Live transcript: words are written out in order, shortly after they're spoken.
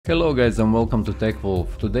Hello guys and welcome to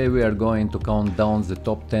TechWolf. Today we are going to count down the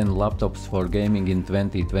top 10 laptops for gaming in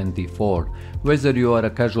 2024. Whether you are a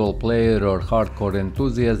casual player or hardcore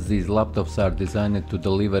enthusiast, these laptops are designed to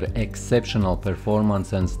deliver exceptional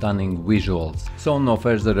performance and stunning visuals. So no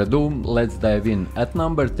further ado, let's dive in. At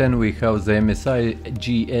number 10 we have the MSI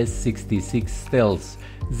GS66 Stealth.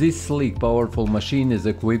 This sleek, powerful machine is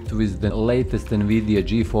equipped with the latest NVIDIA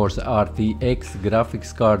GeForce RTX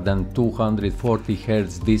graphics card and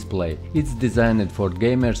 240Hz display. It's designed for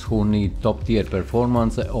gamers who need top-tier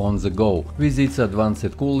performance on the go. With its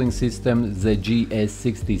advanced cooling system, the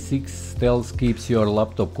GS66 Stealth keeps your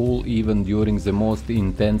laptop cool even during the most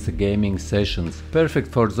intense gaming sessions. Perfect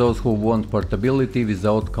for those who want portability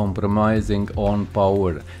without compromising on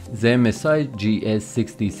power. The MSI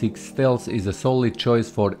GS66 Stealth is a solid choice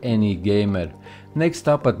for any gamer. Next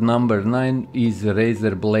up at number 9 is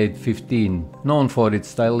Razer Blade 15. Known for its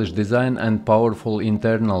stylish design and powerful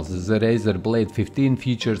internals, the Razer Blade 15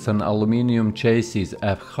 features an aluminum chassis,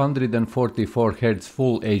 a 144Hz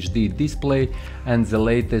Full HD display and the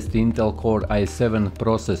latest Intel Core i7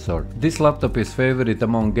 processor. This laptop is favorite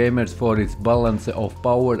among gamers for its balance of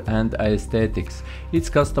power and aesthetics. Its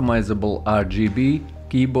customizable RGB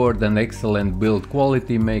keyboard and excellent build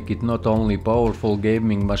quality make it not only powerful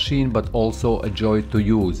gaming machine but also a joy to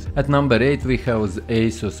use. At number 8 we have the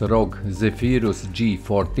Asus ROG Zephyrus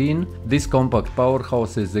G14. This compact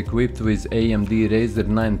powerhouse is equipped with AMD Ryzen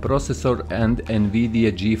 9 processor and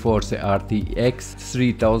NVIDIA GeForce RTX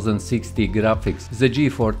 3060 graphics. The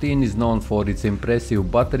G14 is known for its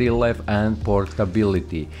impressive battery life and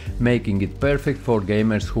portability, making it perfect for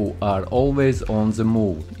gamers who are always on the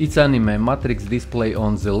move. Its anime matrix display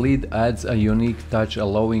on the lid adds a unique touch,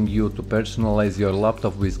 allowing you to personalize your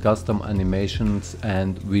laptop with custom animations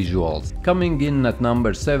and visuals. Coming in at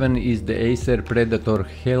number 7 is the Acer Predator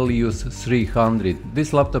Helios 300.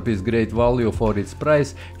 This laptop is great value for its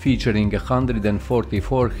price, featuring a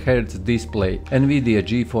 144Hz display, NVIDIA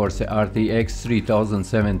GeForce RTX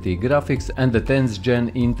 3070 graphics and the 10th Gen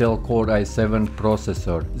Intel Core i7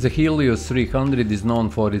 processor. The Helios 300 is known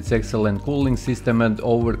for its excellent cooling system and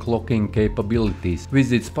overclocking capabilities.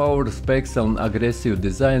 With its power specs and aggressive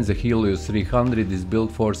design, the Helios 300 is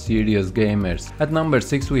built for serious gamers. At number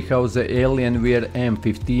 6 we have the Alienware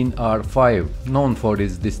M15R5. Known for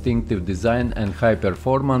its distinctive design and high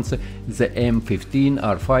performance, the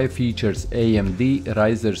M15R5 features AMD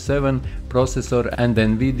Ryzen 7 processor and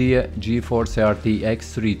NVIDIA GeForce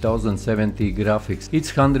RTX 3070 graphics. Its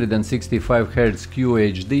 165Hz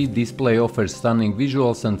QHD display offers stunning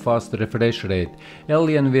visuals and fast refresh rate.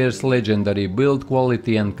 Alienware's legendary build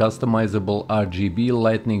quality and customizable RGB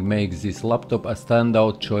lighting makes this laptop a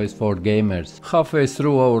standout choice for gamers. Halfway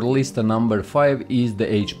through our list, number 5 is the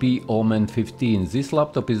HP Omen 15. This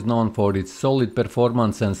laptop is known for its solid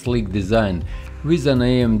performance and sleek design. With an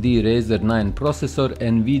AMD Ryzen 9 processor,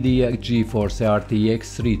 NVIDIA GeForce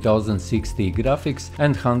RTX 3060 graphics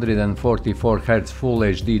and 144Hz Full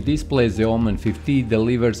HD display, the Omen 15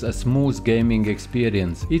 delivers a smooth gaming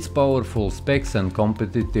experience. Its powerful specs and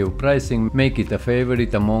competitive pricing make it a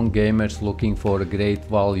favorite among gamers looking for a great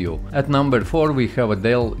value. At number 4 we have a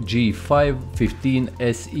Dell G5 15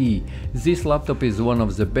 SE. This laptop is one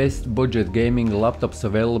of the best budget gaming laptops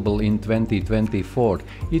available in 2024.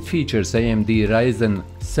 It features AMD Ryzen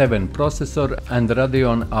 7 processor and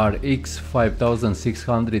Radeon RX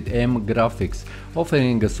 5600M graphics,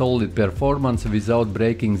 offering a solid performance without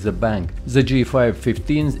breaking the bank. The G5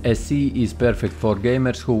 15 SE is perfect for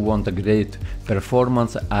gamers who want a great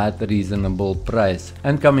performance at a reasonable price.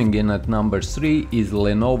 And coming in at number 3 is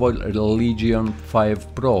Lenovo Legion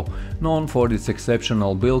 5 Pro. Known for its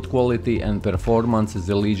exceptional build quality and performance,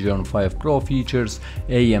 the Legion 5 Pro features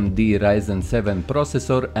AMD Ryzen 7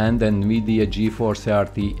 processor and NVIDIA GeForce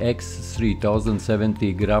RTX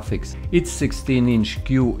 3070 graphics. Its 16-inch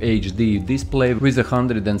QHD display with a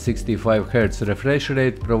 165Hz refresh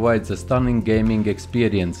rate provides a stunning gaming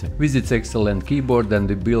experience. With its excellent keyboard and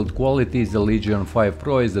the build quality, the Legion 5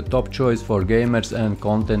 Pro is a top choice for gamers and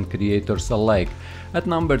content creators alike. At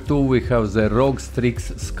number 2 we have the ROG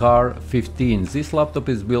Strix Scar 15. This laptop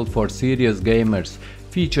is built for serious gamers,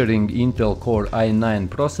 featuring Intel Core i9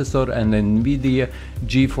 processor and NVIDIA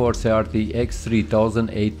GeForce RTX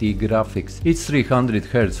 3080 graphics. Its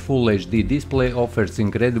 300Hz Full HD display offers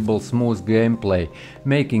incredible smooth gameplay,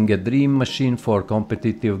 making a dream machine for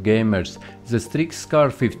competitive gamers. The Strix Scar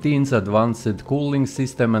 15's advanced cooling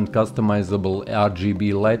system and customizable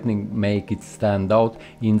RGB lighting make it stand out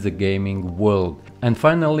in the gaming world. And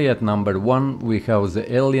finally, at number 1 we have the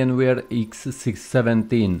Alienware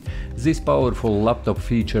X617. This powerful laptop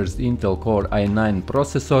features Intel Core i9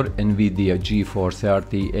 processor, Nvidia GeForce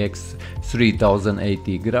RTX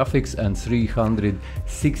 3080 graphics and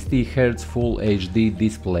 360Hz Full HD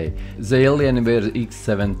display. The Alienware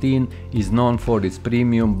X17 is known for its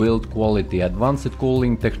premium build quality, advanced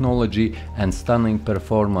cooling technology and stunning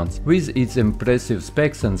performance. With its impressive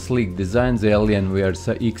specs and sleek design, the Alienware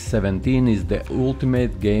X17 is the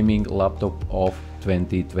ultimate gaming laptop of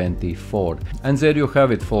 2024. And there you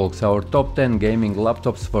have it, folks, our top 10 gaming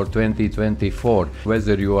laptops for 2024.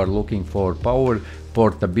 Whether you are looking for power,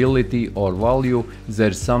 portability or value,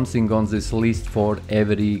 there's something on this list for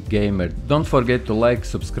every gamer. Don't forget to like,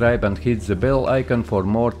 subscribe and hit the bell icon for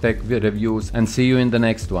more tech reviews, and see you in the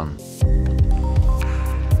next one.